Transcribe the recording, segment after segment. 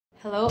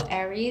Hello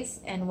Aries,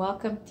 and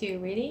welcome to your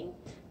reading.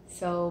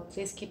 So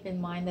please keep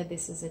in mind that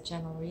this is a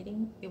general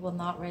reading. It will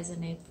not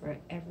resonate for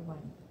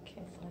everyone.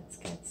 Okay, let's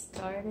get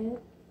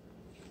started.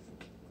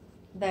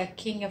 The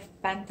King of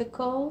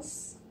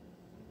Pentacles.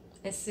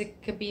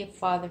 It could be a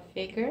father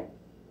figure.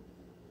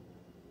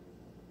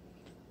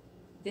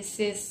 This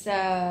is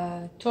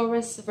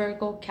Taurus,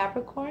 Virgo,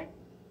 Capricorn.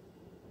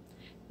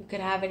 You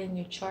could have it in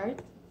your chart.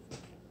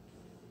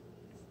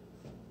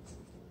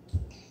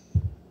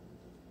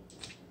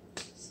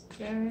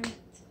 Spirit.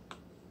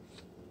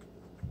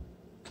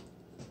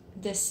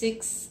 The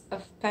Six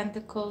of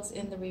Pentacles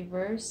in the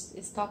reverse.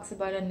 It talks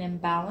about an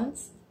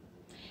imbalance.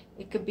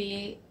 It could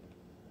be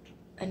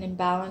an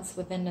imbalance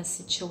within a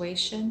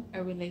situation,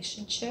 a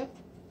relationship.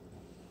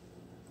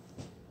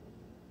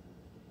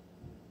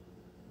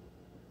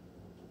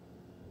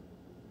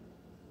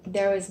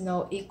 There is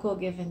no equal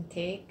give and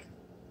take.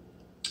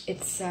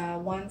 It's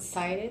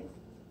one-sided.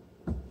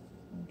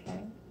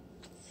 Okay.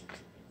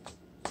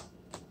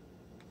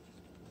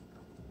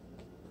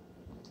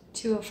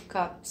 Two of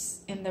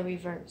Cups in the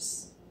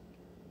reverse.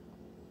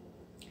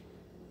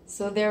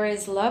 So there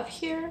is love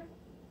here.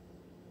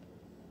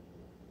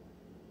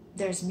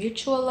 There's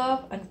mutual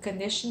love,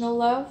 unconditional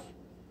love.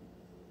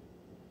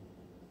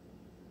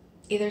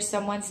 Either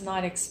someone's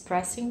not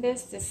expressing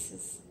this. This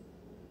is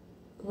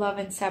love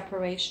and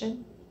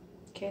separation.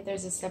 Okay,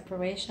 there's a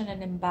separation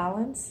and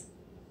imbalance.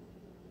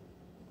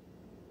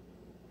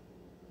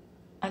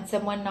 And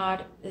someone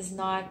is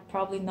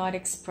probably not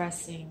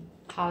expressing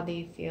how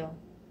they feel.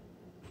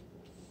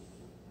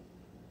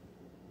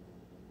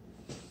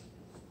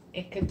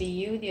 It could be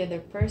you, the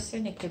other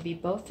person. It could be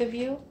both of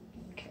you.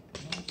 Okay,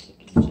 I'm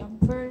taking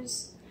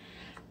jumpers.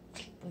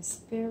 Okay, the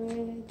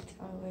Spirit.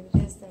 What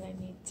it is that I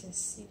need to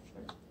see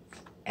for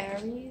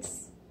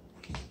Aries.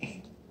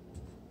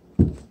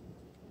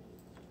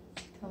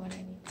 Tell what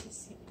I need to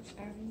see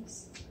for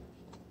Aries.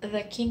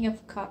 The King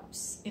of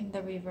Cups in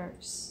the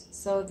reverse.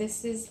 So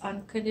this is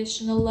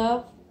unconditional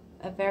love.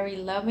 A very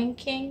loving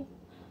king.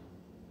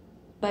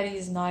 But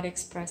he's not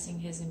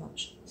expressing his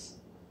emotions.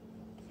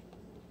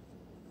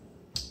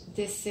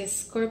 This is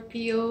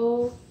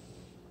Scorpio,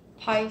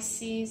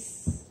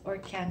 Pisces, or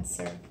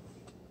Cancer.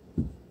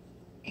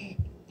 Okay,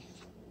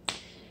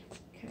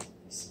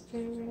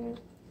 Spirit,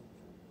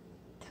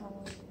 tell me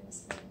what it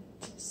is that I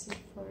need to see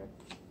for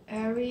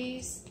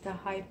Aries. The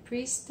High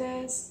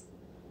Priestess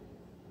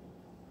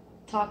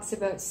talks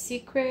about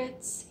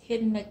secrets,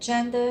 hidden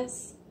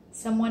agendas,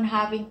 someone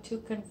having to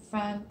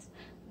confront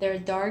their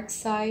dark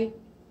side.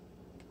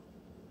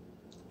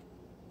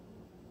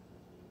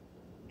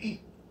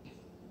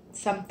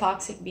 Some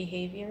toxic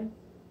behavior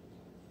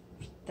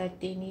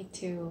that they need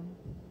to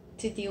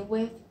deal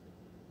with.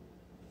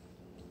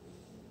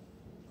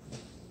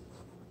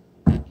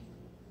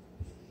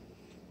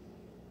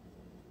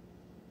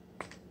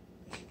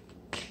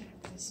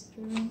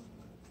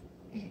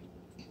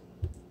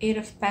 Eight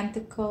of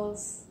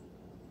Pentacles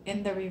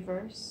in the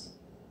reverse.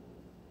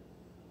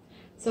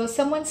 So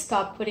someone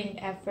stopped putting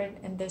effort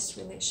in this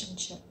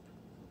relationship.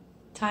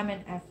 Time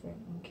and effort,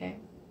 okay?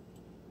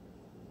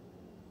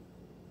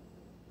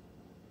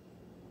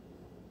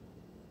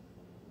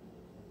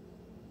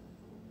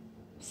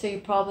 So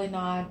you're probably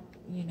not,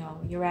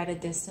 you're at a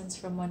distance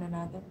from one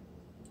another.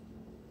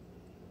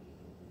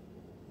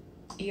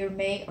 You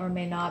may or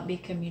may not be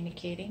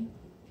communicating.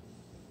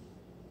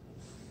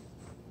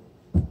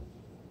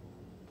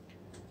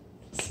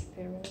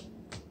 Spirit,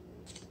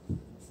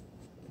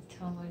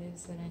 tell me what it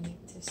is that I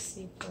need to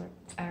see for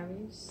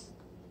Aries.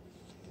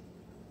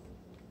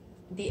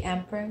 The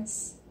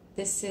Empress.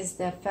 This is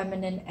the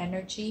feminine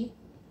energy.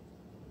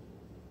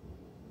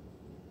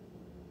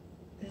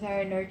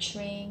 Very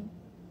nurturing.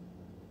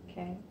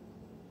 Okay.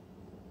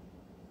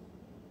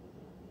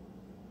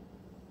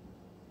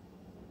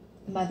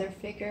 Mother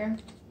figure.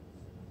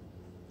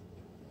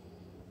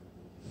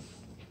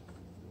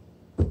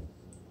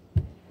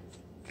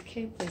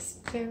 Okay, the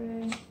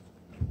Spirit.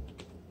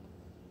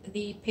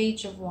 The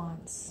Page of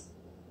Wands.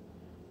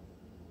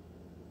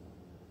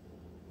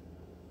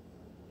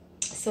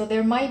 So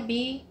there might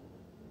be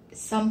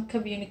some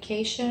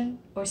communication,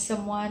 or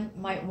someone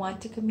might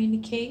want to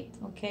communicate,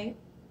 okay?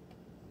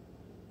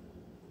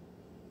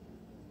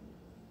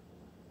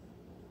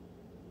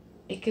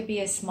 It could be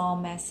a small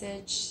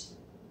message,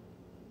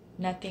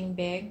 nothing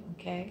big,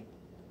 okay?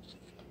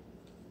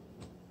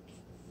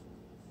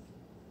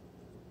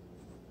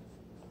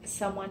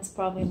 Someone's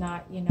probably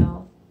not,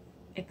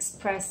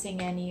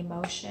 expressing any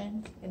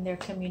emotion in their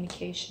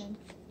communication.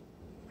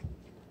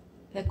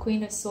 The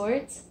Queen of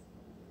Swords.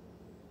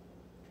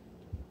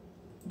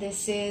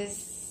 This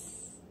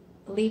is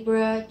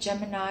Libra,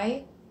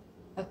 Gemini,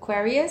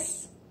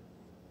 Aquarius.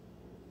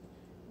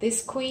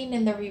 This Queen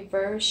in the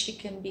reverse, she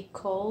can be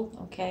cold,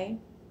 okay?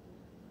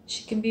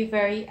 She can be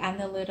very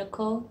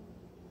analytical,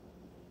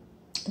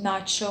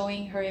 not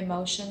showing her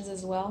emotions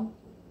as well.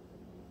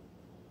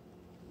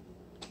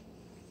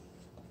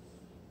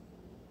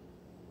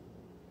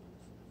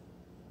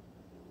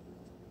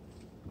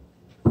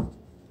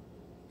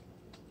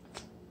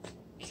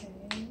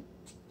 Okay.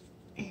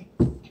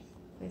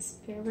 please,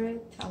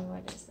 Spirit. Tell me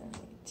what is that I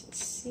need to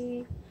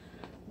see.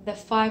 The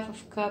Five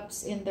of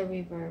Cups in the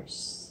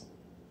reverse.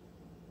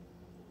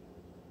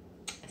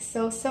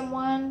 So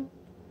someone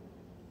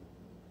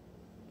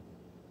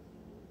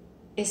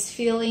is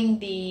feeling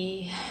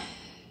the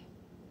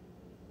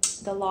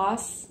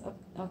loss of,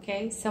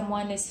 okay,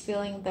 someone is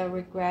feeling the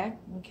regret,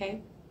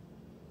 okay,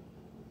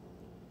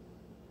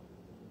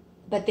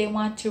 but they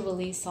want to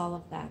release all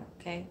of that,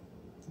 okay.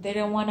 They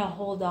don't want to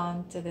hold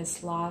on to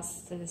this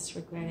loss, to this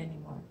regret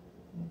anymore,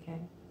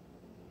 okay.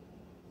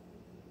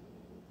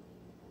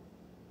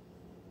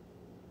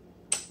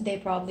 They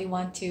probably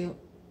want to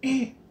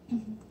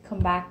come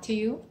back to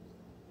you.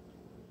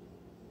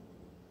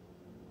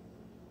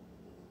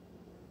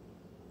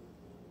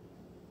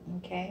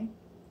 Okay.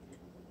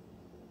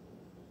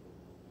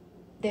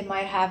 They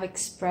might have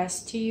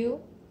expressed to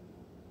you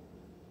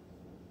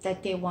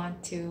that they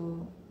want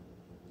to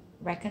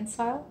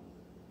reconcile.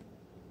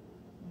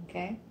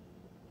 Okay.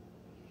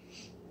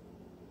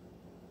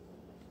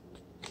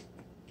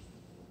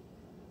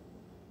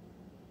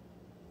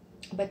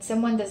 But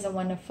someone doesn't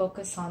want to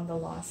focus on the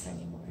loss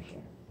anymore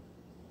here.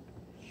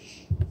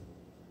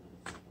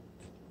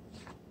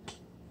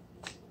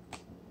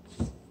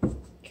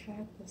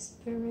 Okay, the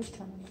Spirit,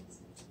 for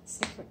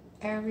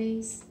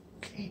Aries.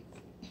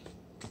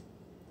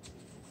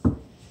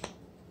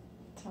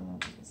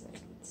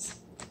 It's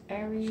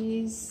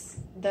Aries,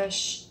 the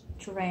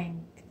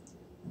Strength.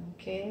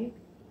 Okay.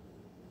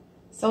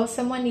 So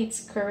someone needs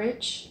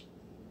courage,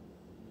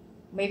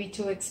 maybe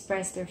to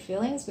express their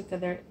feelings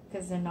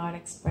because they're not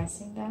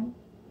expressing them.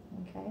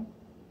 Okay.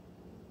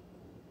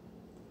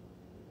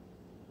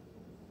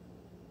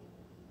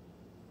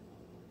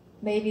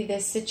 Maybe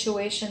this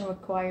situation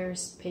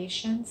requires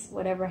patience,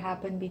 whatever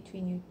happened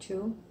between you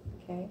two,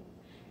 okay?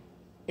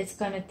 It's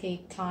going to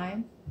take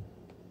time.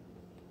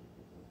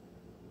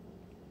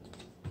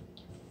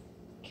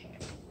 Okay,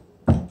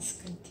 let's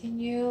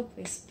continue.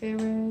 Please,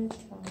 Spirit.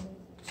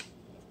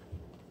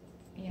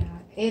 Yeah,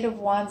 Eight of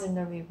Wands in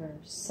the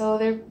reverse. So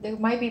there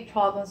might be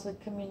problems with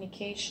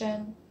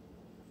communication,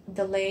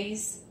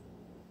 delays,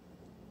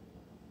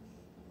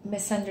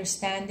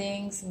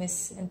 misunderstandings,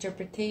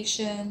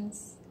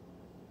 misinterpretations.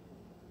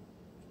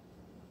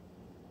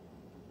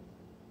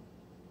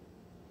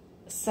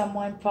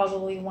 Someone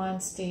probably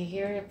wants to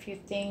hear a few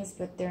things,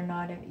 but they're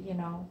not, you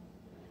know,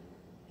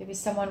 maybe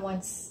someone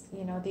wants,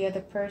 you know, the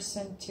other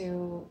person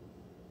to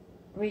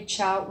reach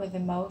out with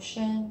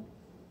emotion,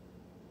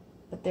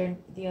 but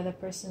the other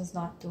person's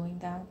not doing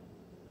that.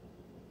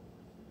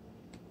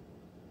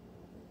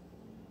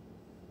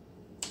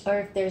 Or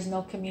if there's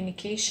no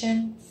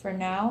communication for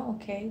now,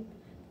 okay,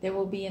 there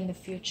will be in the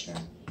future.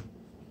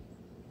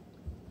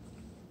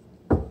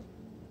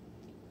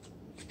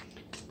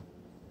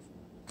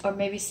 Or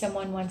maybe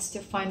someone wants to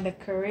find the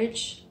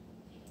courage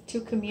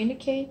to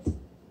communicate.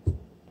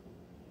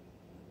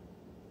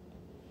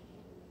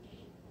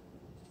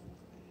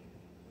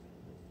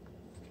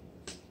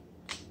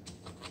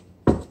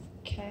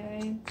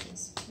 Okay,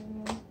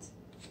 Spirit.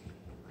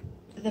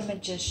 The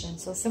Magician.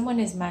 So someone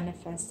is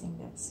manifesting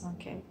this,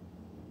 okay.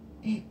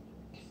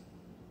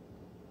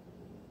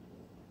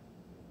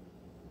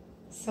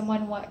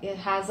 Someone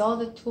has all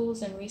the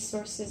tools and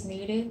resources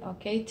needed,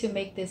 okay, to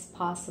make this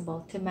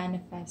possible, to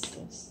manifest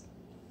this.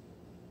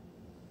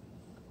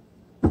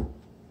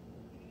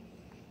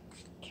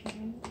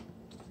 Okay,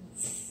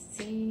 let's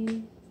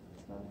see.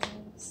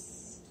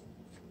 Taurus,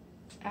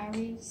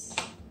 Aries,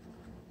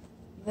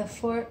 the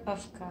Four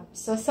of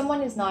Cups. So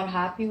someone is not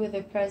happy with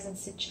their present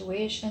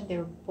situation.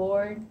 They're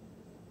bored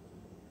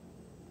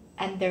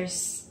and they're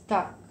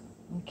stuck,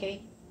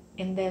 okay,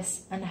 in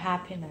this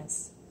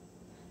unhappiness.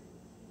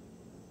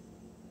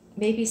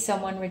 Maybe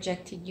someone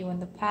rejected you in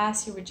the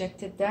past, you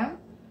rejected them.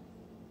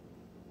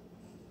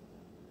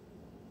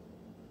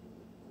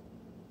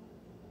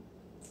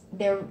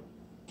 They're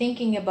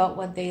thinking about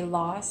what they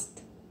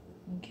lost,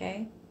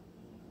 okay?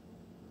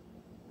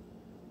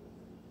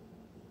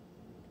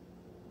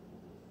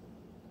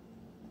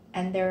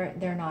 And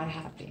they're not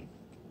happy.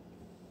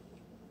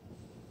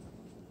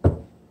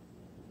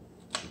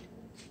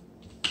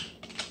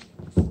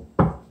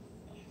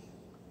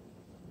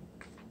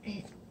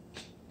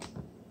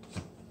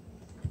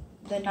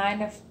 The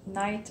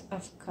Knight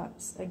of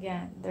Cups.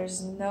 Again,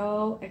 there's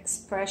no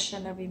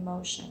expression of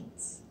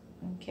emotions.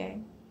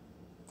 Okay.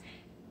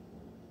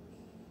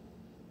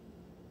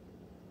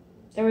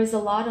 There is a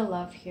lot of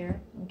love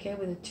here. Okay,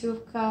 with the Two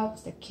of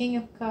Cups, the King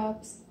of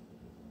Cups.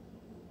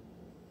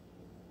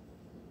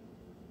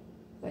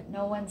 But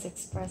no one's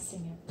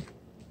expressing it.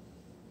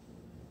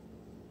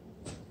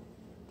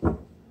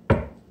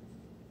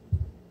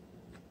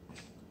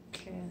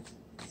 Okay.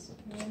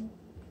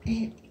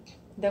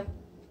 The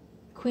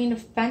Queen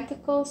of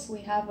Pentacles,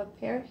 we have a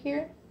pair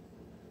here.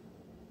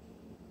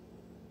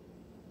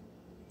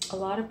 A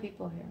lot of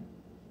people here.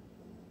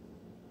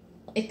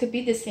 It could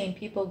be the same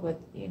people with,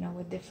 you know,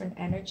 with different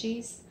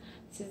energies.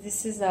 So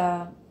this is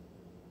a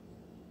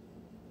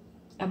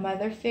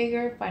mother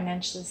figure,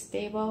 financially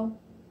stable.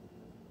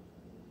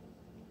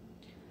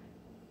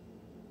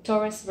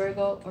 Taurus,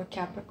 Virgo, or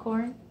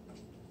Capricorn.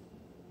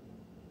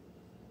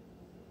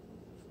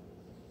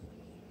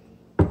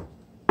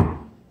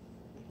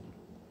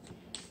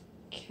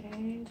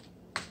 Okay.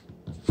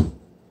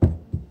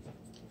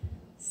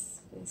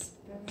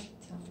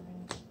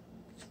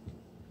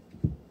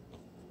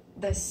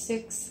 The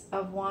Six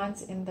of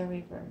Wands in the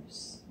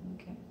reverse.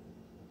 Okay.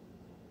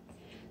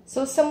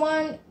 So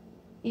someone,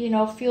 you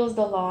know, feels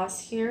the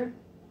loss here.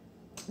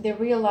 They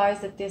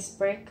realize that this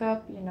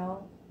breakup, you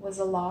know, was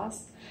a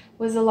lost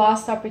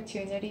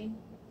opportunity.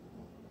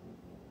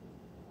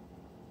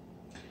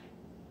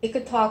 It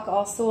could talk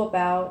also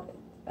about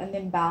an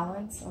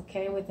imbalance,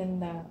 okay, within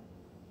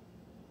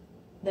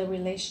the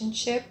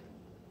relationship.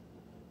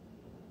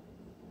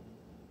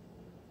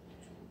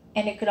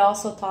 And it could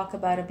also talk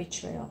about a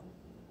betrayal.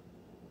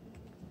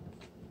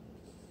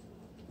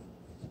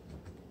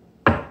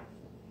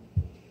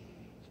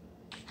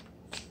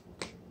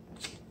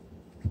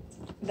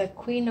 The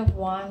Queen of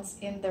Wands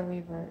in the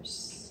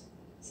reverse.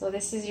 So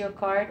this is your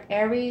card.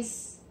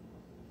 Aries,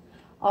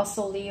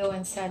 also Leo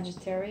and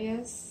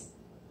Sagittarius.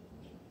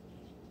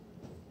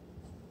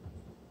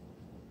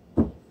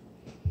 Okay,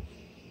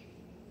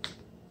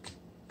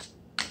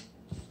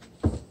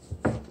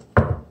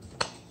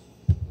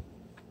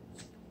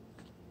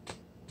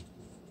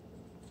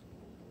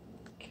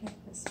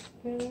 the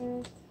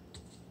Spirit.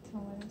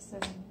 What is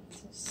that I need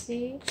to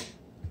see?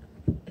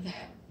 The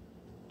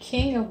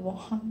King of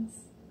Wands.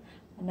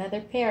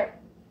 Another pair.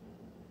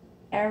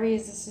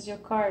 Aries, this is your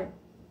card.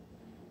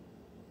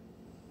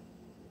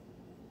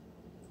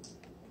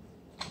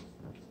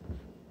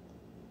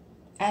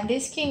 And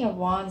this King of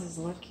Wands is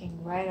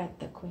looking right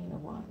at the Queen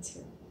of Wands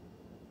here.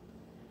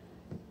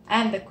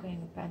 And the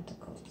Queen of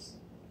Pentacles.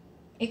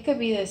 It could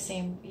be the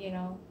same, you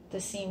know, the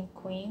same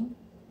queen,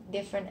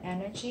 different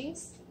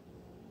energies.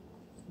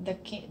 The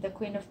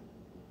Queen of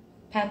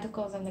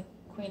Pentacles and the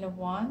Queen of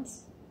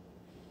Wands.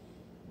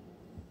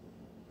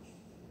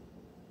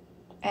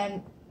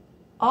 And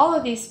all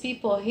of these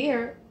people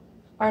here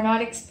are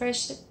not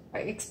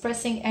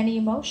expressing any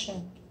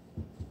emotion.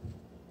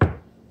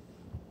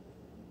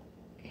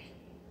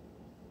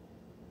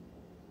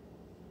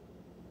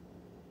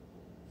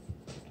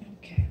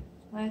 Okay,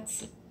 let's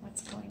see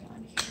what's going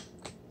on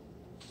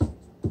here.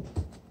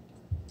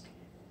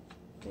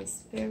 The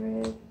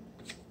Spirit,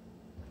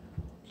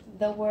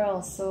 the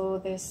World. So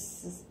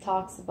this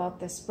talks about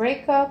this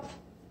breakup,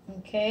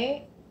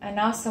 okay? And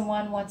now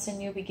someone wants a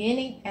new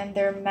beginning and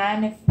they're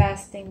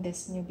manifesting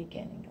this new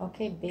beginning.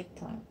 Okay, big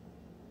time.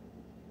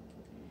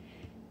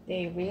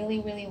 They really,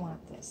 really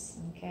want this,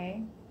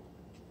 okay?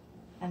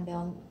 And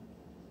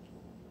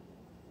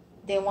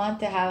they want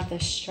to have the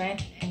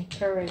strength and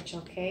courage,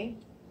 okay?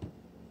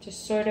 To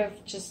sort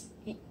of just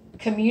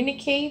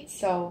communicate,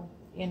 so,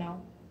 you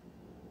know.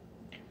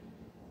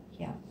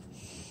 Yeah.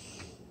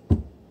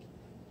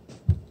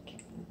 Okay,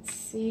 let's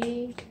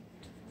see.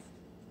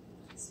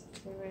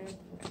 Spirit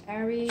for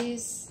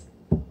Aries,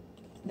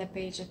 the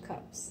Page of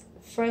Cups.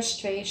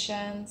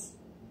 Frustrations.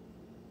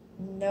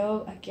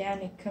 No, again,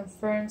 it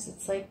confirms,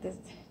 it's like this,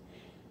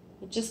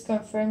 it just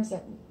confirms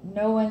that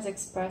no one's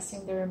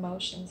expressing their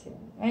emotions here.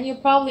 And you're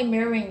probably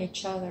mirroring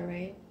each other,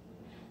 right?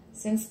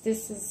 Since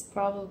this is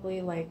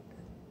probably like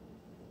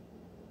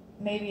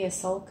maybe a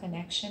soul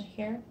connection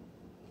here.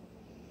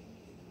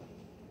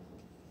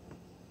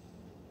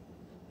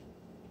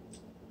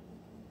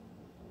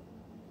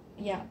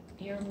 Yeah,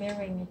 you're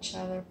mirroring each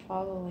other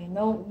probably.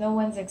 No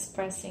one's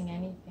expressing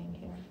anything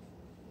here.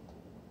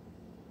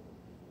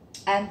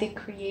 And it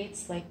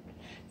creates, like,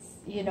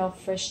 you know,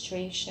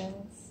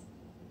 frustrations.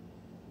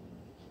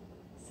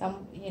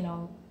 Some, you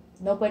know,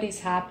 nobody's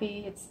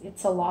happy.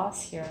 It's a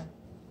loss here.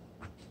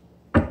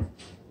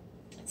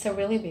 It's a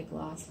really big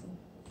loss.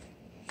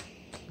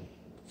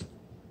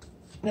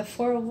 The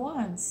Four of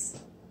Wands.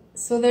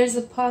 So there's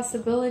a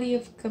possibility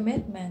of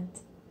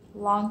commitment,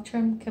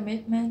 long-term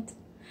commitment,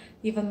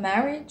 even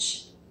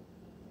marriage.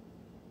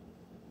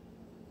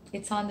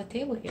 It's on the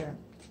table here.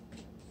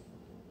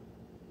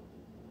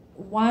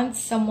 Once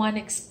someone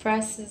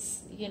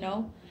expresses, you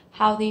know,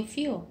 how they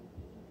feel.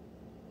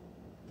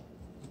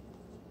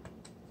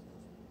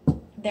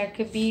 There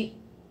could be,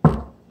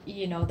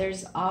 you know,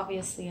 there's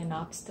obviously an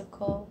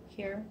obstacle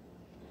here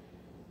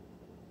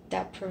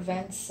that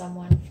prevents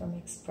someone from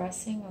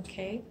expressing,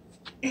 okay,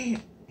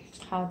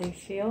 how they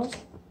feel.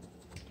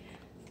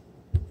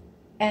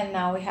 And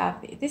now we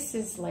have, this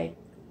is like,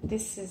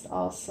 this is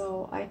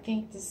also, I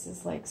think this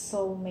is like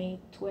soulmate,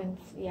 twin,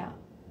 yeah,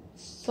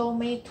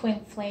 soulmate,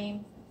 twin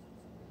flame.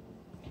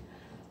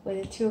 With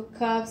the Two of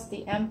Cups,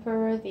 the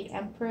Emperor, the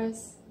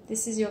Empress.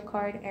 This is your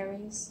card,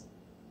 Aries.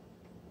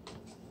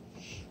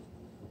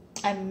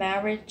 And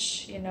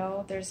marriage, you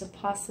know, there's a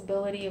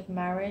possibility of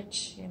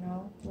marriage, you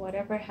know,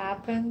 whatever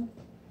happened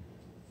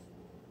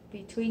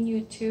between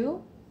you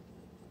two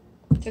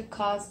to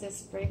cause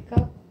this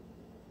breakup.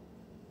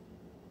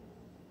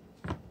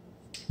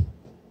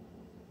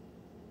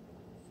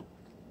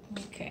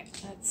 Okay,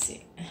 let's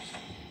see.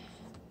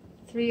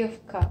 Three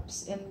of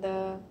Cups in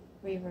the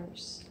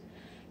reverse.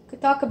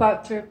 Could talk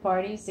about third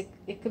parties.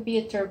 It could be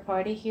a third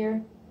party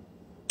here,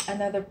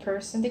 another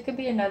person. There could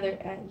be another,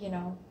 you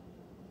know,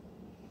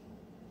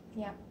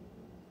 yeah,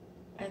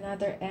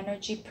 another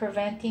energy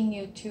preventing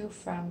you two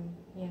from,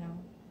 you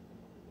know,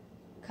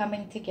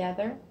 coming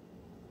together.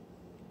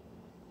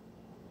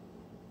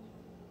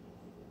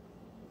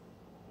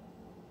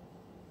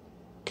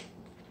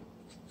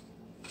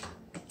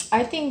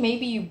 I think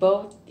maybe you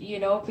both, you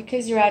know,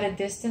 because you're at a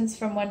distance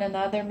from one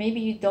another,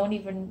 maybe you don't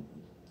even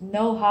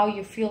know how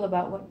you feel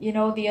about what, you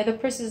know, the other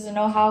person doesn't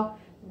know how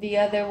the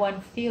other one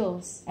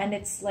feels, and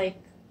it's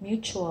like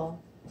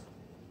mutual.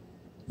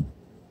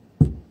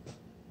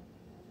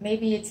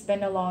 Maybe it's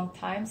been a long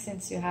time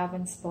since you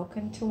haven't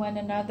spoken to one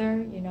another,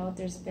 you know,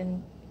 there's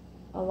been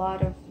a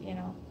lot of, you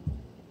know,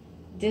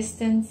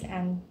 distance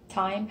and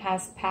time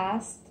has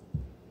passed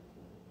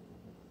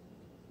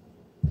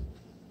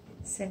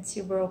since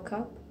you broke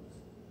up.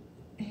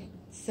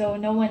 So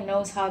no one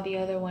knows how the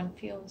other one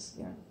feels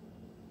here.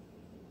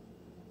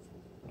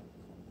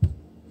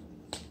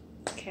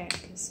 Okay,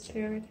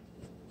 Spirit,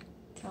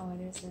 tell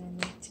what it is that I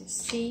need to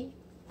see.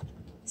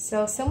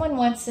 So someone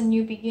wants a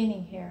new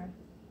beginning here.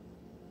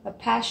 A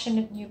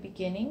passionate new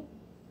beginning.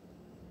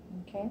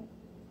 Okay.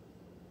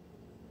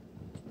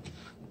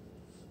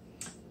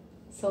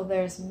 So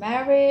there's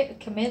marriage,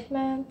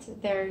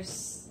 commitment,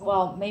 there's,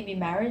 well, maybe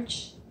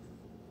marriage.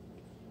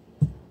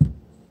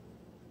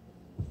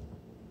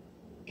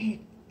 Okay.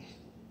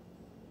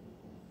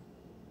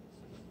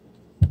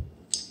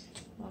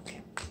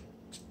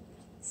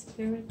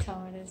 Spirit, tell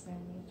what it is I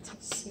need to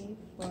see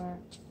for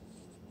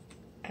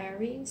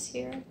Aries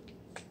here.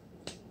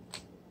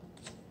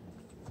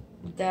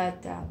 The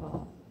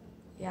Devil.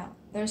 Yeah,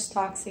 there's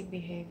toxic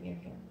behavior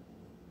here.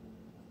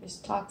 There's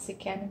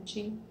toxic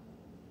energy.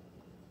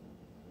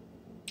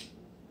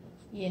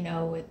 You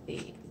know, with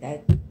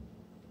that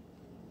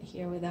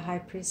here with the High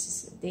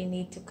Priestess, they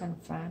need to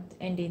confront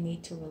and they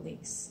need to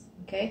release.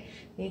 Okay,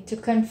 they need to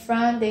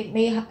confront.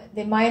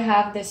 They might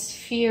have this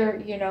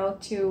fear, you know,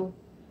 to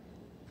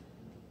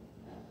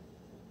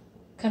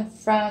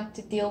confront,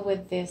 to deal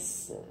with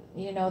this,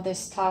 you know,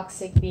 this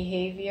toxic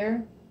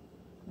behavior.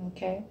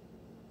 Okay,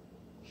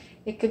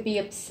 it could be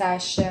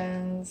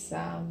obsessions,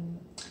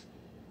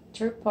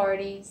 third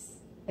parties,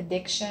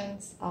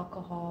 addictions,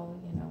 alcohol.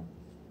 You know,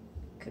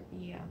 could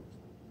be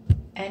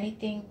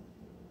anything.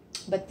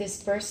 But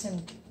this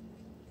person,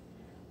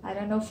 I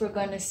don't know if we're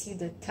going to see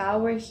the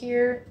Tower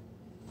here,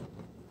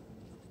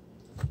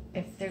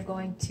 if they're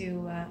going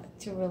to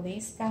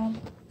release that.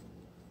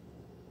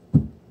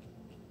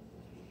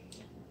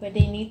 But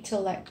they need to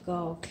let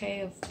go, okay,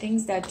 of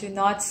things that do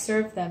not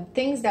serve them,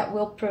 things that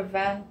will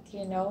prevent,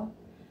 you know,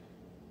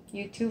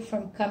 you two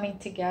from coming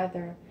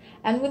together.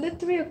 And with the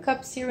Three of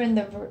Cups here in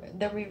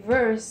the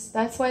reverse,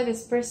 that's why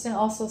this person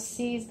also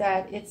sees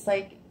that it's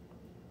like,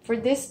 for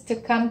this to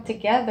come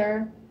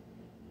together,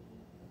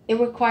 it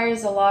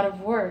requires a lot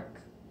of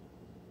work.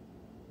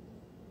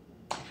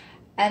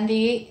 And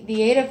the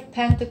Eight of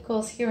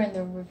Pentacles here in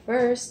the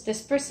reverse,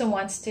 this person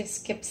wants to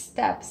skip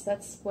steps.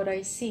 That's what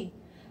I see.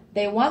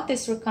 They want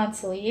this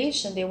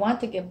reconciliation. They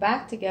want to get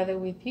back together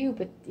with you.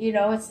 But, you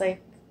know, it's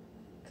like,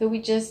 could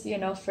we just, you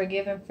know,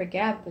 forgive and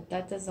forget? But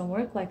that doesn't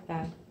work like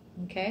that,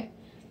 okay?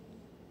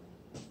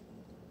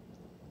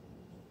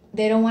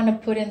 They don't want to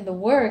put in the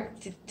work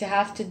to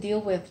have to deal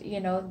with,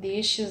 you know, the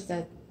issues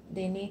that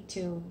they need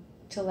to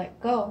let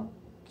go.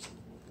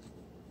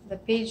 The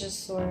Page of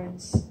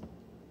Swords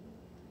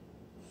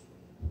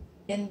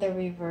in the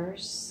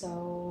reverse.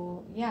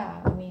 So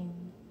yeah, I mean,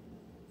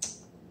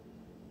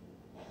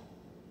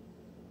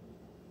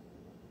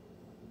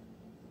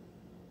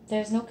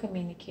 there's no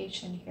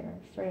communication here.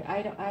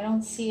 I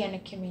don't see any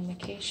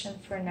communication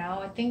for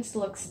now. Things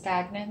look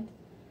stagnant.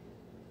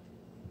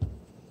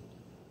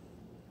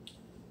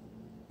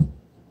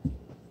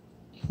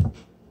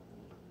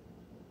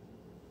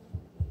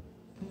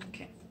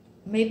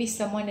 Maybe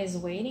someone is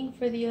waiting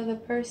for the other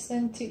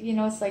person to, you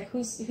know, it's like,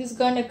 who's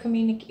going to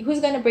communicate, who's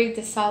going to break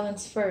the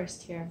silence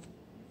first here,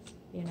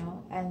 you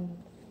know, and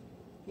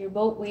you're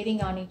both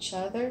waiting on each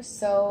other.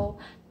 So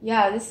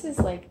yeah, this is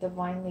like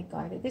divinely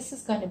guided. This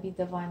is going to be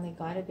divinely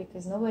guided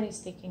because nobody's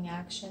taking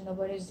action,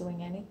 nobody's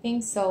doing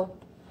anything. So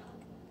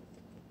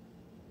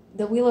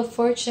the Wheel of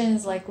Fortune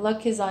is like,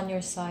 luck is on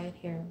your side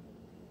here.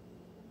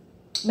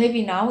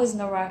 Maybe now is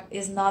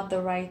not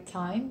the right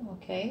time,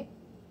 okay,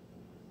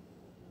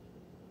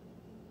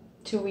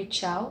 to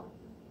reach out,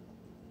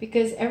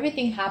 because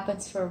everything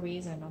happens for a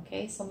reason,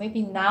 okay? So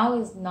maybe now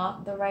is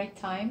not the right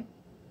time.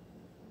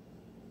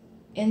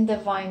 In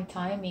divine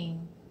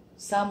timing,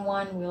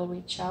 someone will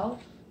reach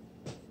out.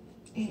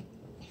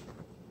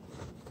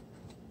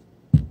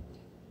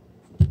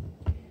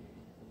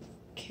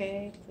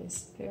 Okay, please,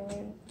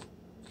 Spirit.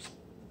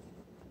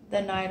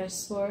 The Knight of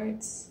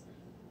Swords.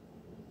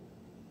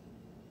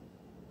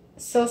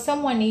 So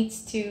someone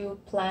needs to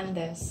plan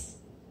this.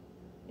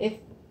 If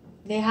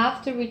they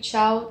have to reach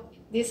out,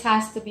 this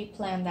has to be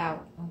planned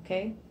out,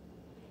 okay?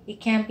 It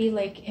can't be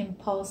like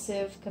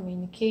impulsive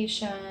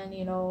communication,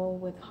 you know,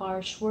 with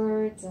harsh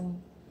words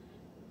and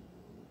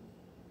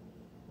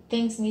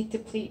things need to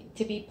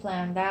be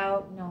planned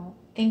out. No,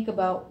 think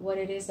about what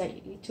it is that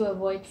you need to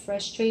avoid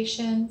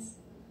frustrations.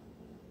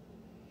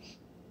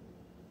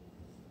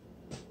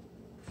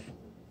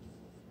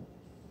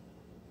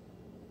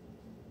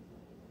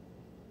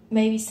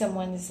 Maybe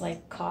someone is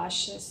like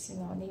cautious, you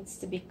know, needs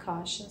to be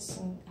cautious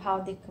in how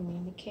they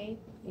communicate.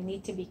 You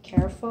need to be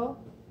careful.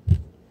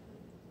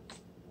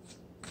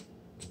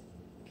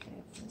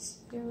 Okay, for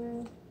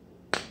Spirit.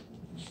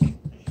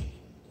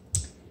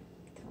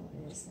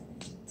 Colors that I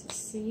need to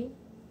see.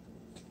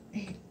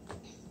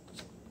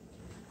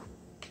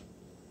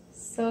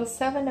 So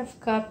 7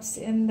 of Cups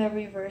in the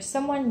reverse.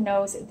 Someone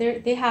knows,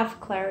 they have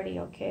clarity,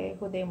 okay,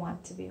 who they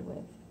want to be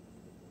with.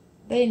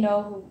 They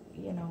know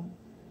who, you know.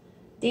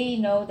 They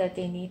know that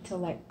they need to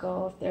let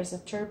go. If there's a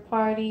third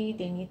party,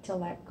 they need to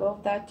let go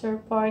of that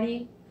third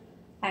party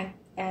and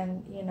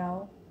you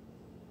know,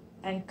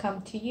 and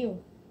come to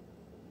you.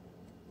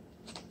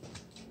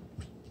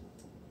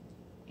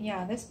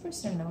 Yeah, this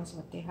person knows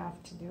what they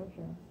have to do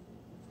here.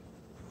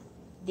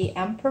 The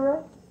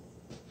Emperor.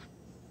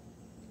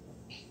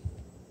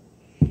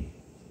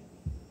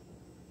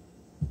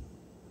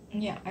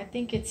 Yeah, I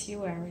think it's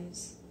you,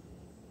 Aries.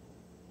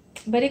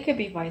 But it could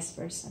be vice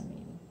versa,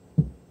 maybe.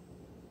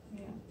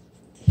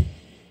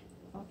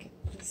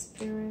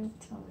 Spirit,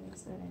 tell me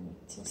that I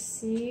need to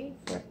see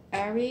for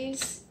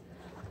Aries.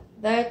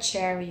 The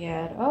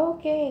Chariot.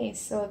 Okay,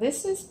 so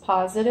this is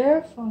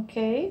positive.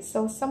 Okay,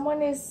 so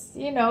someone is,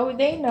 you know,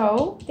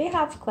 they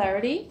have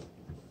clarity.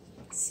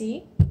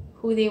 See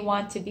who they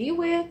want to be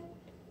with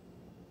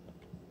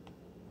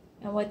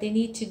and what they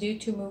need to do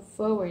to move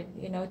forward,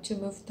 you know, to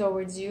move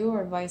towards you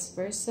or vice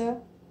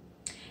versa.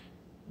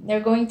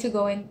 They're going to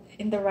go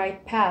in the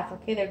right path.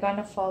 Okay, they're going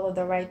to follow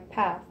the right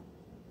path.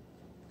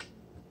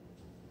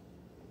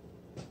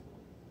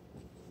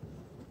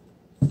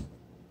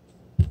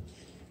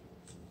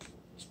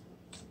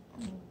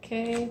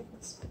 Okay,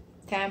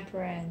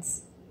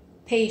 Temperance,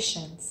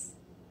 patience.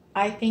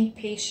 I think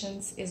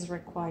patience is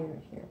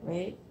required here,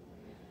 right?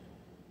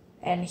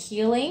 And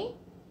healing.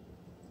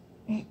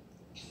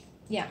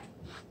 Yeah.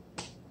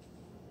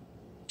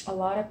 A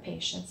lot of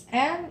patience.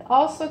 And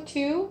also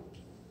to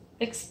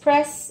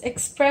express,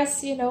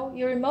 you know,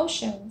 your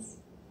emotions.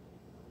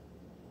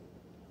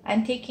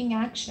 And taking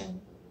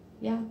action.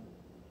 Yeah.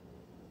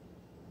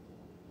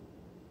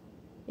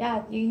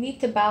 Yeah, you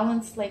need to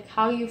balance like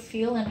how you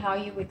feel and how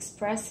you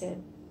express it.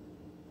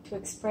 To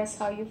express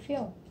how you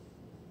feel.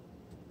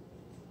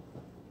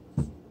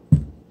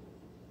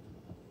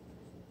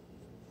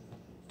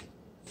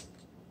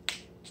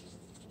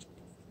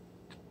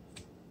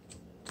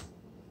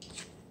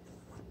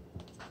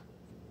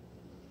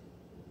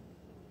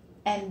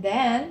 And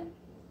then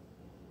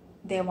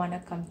they want to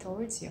come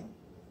towards you.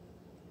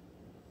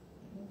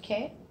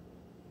 Okay?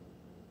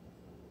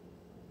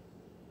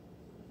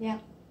 Yeah.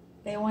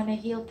 They want to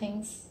heal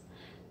things.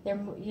 They're,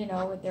 you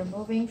know, they're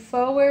moving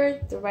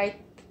forward, the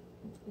right,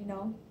 you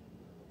know,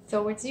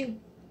 towards you.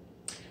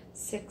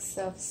 6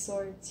 of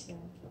Swords here.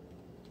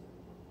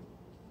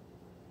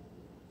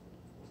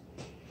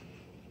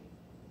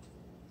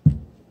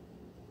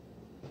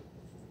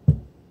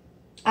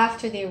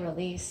 After they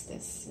release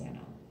this, you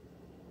know,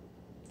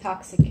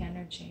 toxic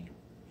energy.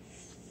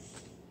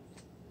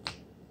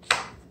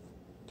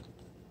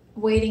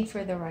 Waiting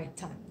for the right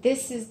time.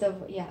 This is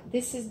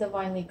this is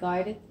divinely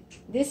guided.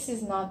 This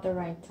is not the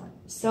right time.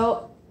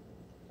 So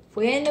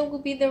when it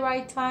will be the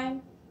right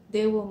time,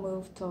 they will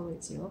move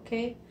towards you.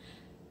 Okay,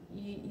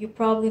 you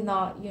probably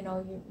not, you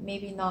know, you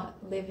maybe not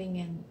living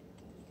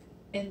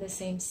in the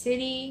same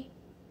city.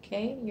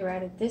 Okay, you're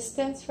at a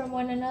distance from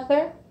one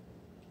another.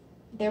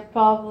 They're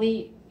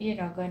probably, you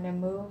know, going to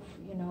move,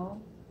 you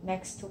know,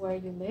 next to where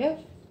you live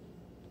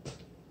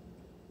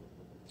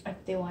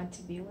if they want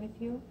to be with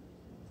you.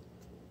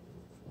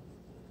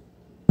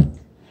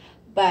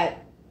 But,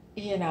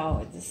 you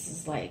know, this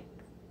is like,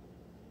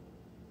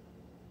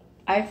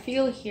 I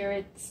feel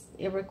here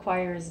it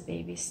requires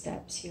baby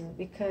steps here,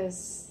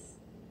 because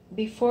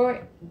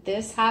before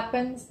this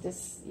happens,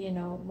 this, you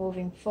know,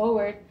 moving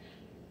forward,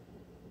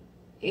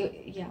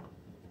 yeah,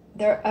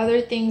 there are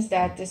other things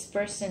that this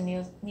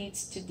person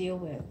needs to deal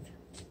with.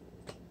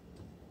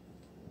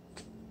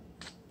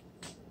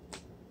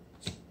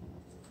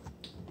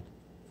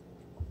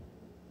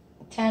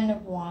 Ten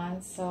of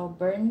Wands, so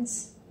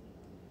burns.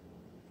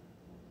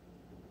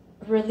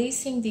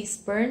 Releasing these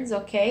burns,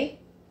 okay?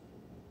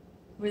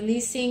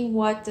 Releasing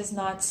what does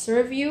not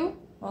serve you,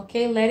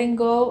 okay? Letting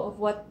go of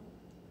what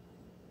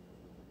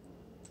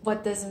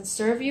doesn't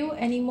serve you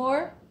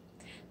anymore.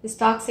 This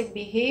toxic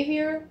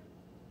behavior.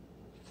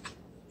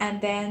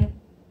 And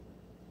then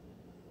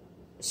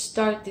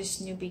start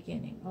this new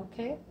beginning,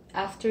 okay?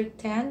 After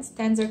tens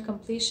are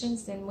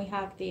completions, then we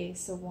have the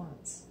Ace of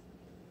Wands.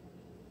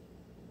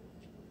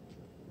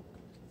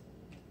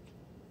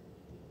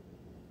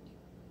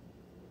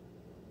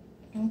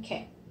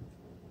 Okay,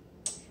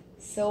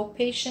 so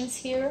patience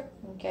here,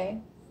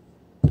 okay,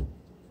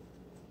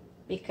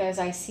 because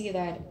I see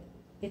that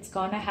it's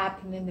gonna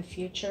happen in the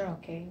future,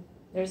 okay?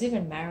 There's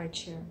even marriage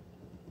here.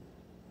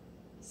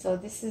 So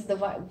this is the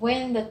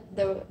when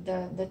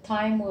the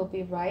time will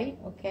be right,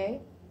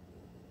 okay?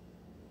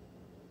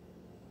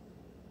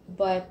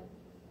 But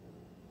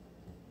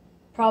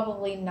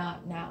probably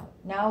not now.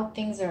 Now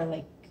things are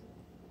like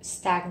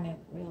stagnant,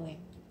 really.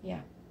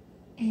 Yeah.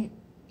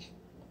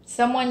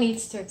 Someone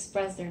needs to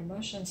express their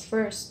emotions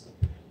first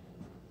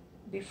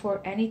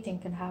before anything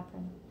can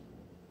happen.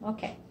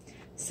 Okay.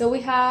 So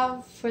we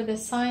have, for the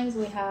signs,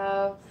 we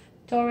have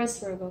Taurus,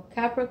 Virgo,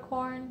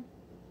 Capricorn,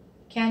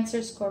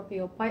 Cancer,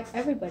 Scorpio, Pisces.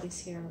 Everybody's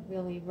here,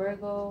 really.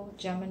 Virgo,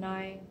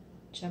 Gemini,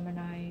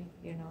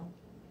 you know.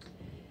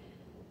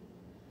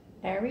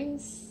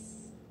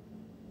 Aries.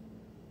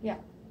 Yeah,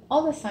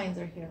 all the signs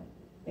are here,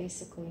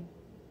 basically.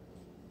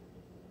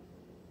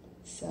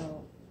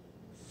 So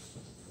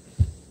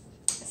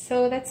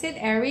that's it,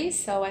 Aries.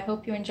 So I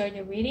hope you enjoyed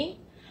your reading.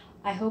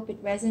 I hope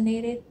it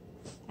resonated,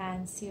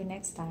 and see you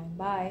next time.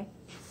 Bye.